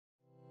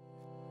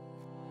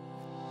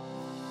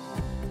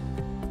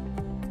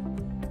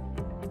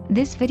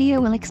This video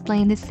will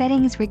explain the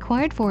settings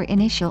required for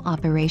initial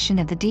operation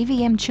of the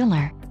DVM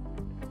chiller.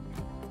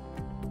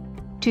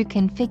 To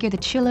configure the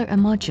chiller, a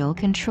module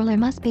controller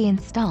must be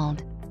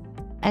installed.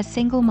 A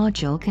single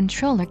module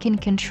controller can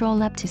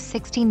control up to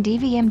 16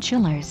 DVM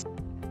chillers.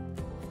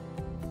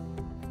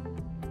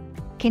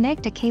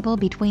 Connect a cable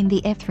between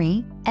the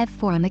F3,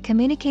 F4 on the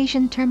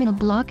communication terminal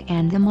block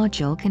and the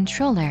module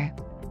controller.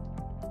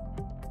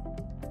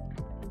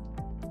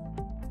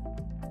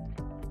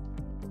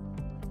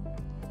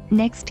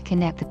 Next,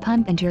 connect the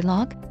pump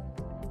interlock.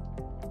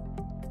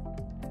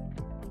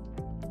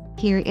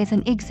 Here is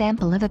an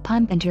example of a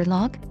pump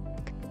interlock.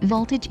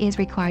 Voltage is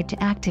required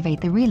to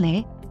activate the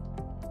relay.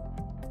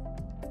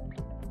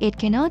 It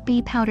cannot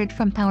be powered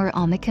from power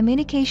on the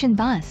communication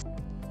bus.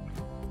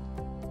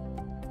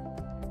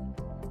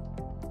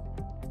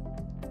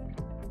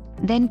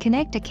 Then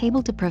connect a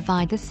cable to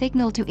provide the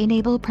signal to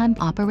enable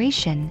pump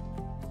operation.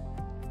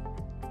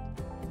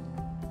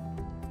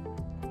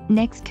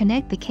 Next,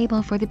 connect the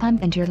cable for the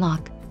pump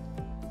interlock.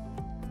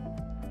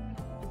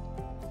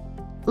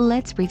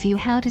 Let's review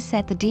how to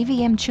set the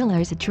DVM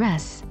chiller's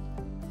address.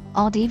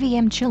 All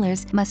DVM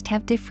chillers must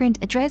have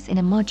different address in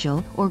a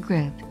module or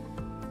group.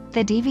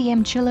 The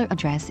DVM chiller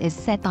address is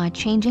set by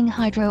changing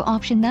hydro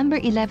option number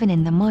 11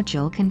 in the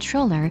module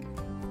controller.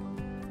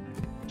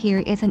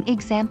 Here is an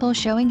example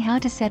showing how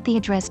to set the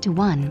address to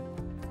 1.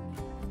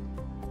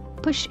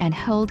 Push and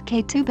hold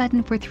K2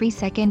 button for 3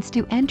 seconds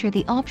to enter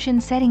the option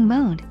setting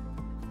mode.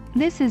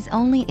 This is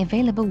only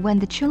available when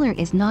the chiller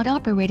is not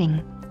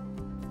operating.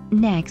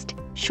 Next,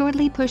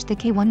 shortly push the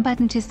K1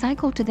 button to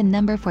cycle to the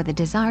number for the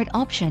desired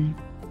option.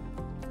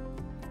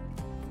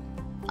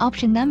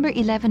 Option number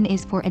 11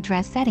 is for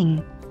address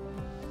setting.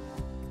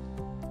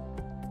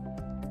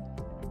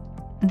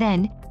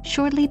 Then,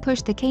 shortly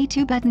push the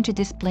K2 button to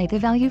display the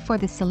value for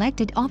the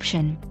selected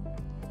option.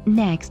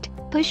 Next,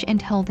 push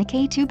and hold the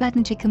K2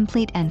 button to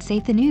complete and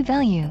save the new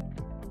value.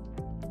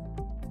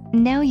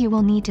 Now you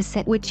will need to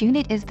set which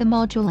unit is the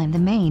module and the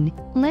main.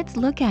 Let's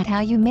look at how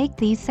you make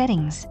these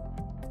settings.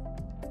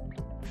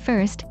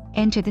 First,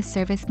 enter the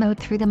service mode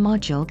through the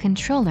module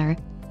controller.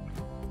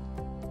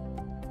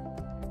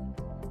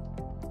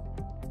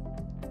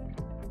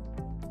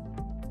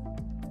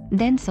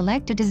 Then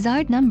select a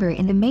desired number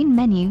in the main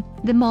menu.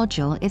 The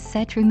module is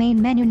set through main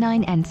menu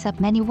 9 and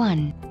submenu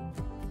 1.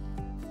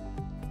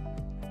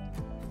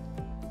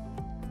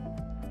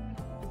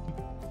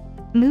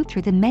 Move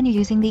through the menu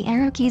using the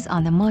arrow keys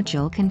on the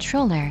module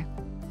controller.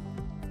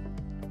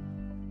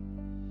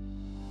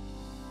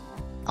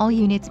 All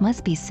units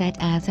must be set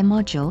as a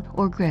module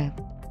or group.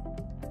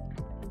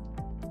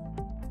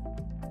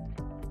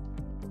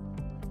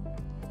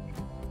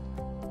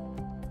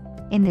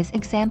 In this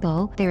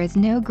example, there is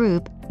no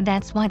group,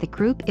 that's why the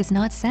group is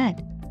not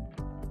set.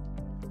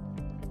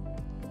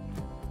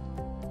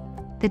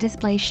 The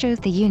display shows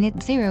the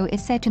unit 0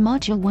 is set to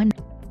module 1.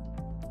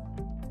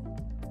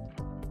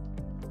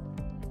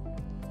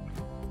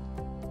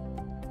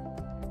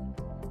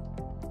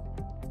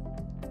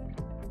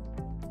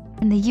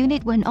 And the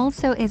unit 1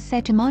 also is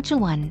set to module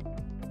 1.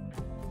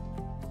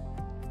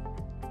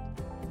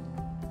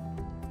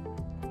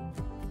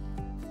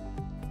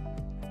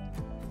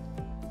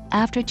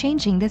 After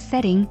changing the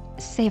setting,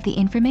 save the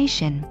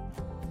information.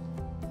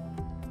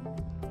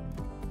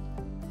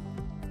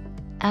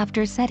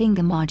 After setting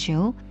the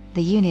module,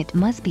 the unit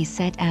must be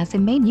set as the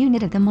main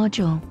unit of the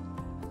module.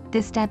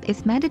 This step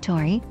is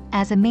mandatory,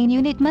 as a main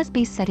unit must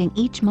be set in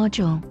each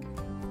module.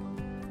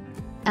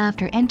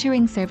 After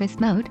entering service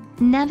mode,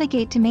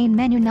 navigate to main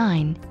menu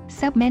 9,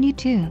 submenu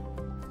 2.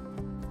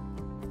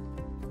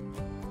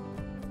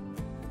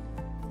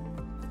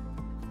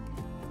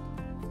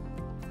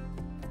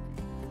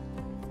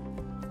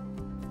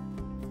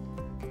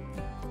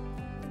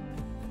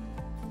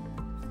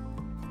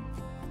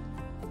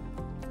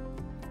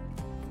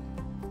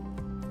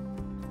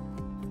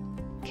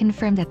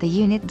 Confirm that the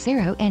unit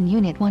 0 and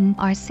unit 1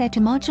 are set to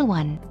module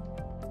 1.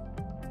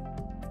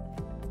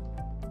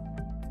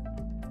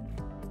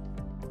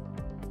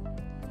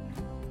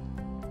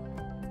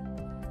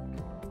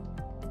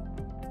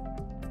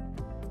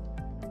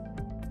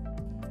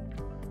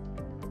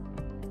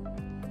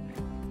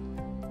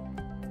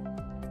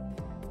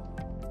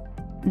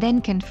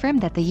 Then confirm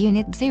that the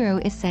unit 0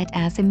 is set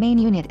as the main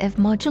unit of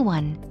module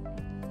 1.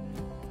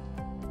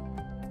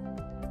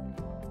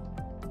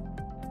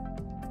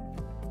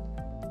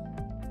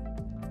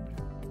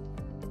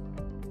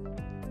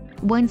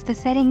 Once the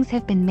settings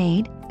have been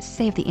made,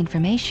 save the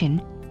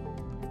information.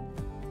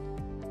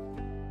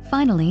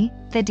 Finally,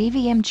 the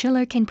DVM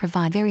chiller can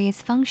provide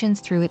various functions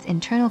through its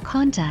internal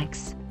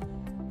contacts.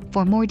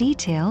 For more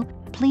detail,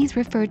 please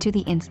refer to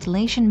the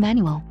installation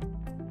manual.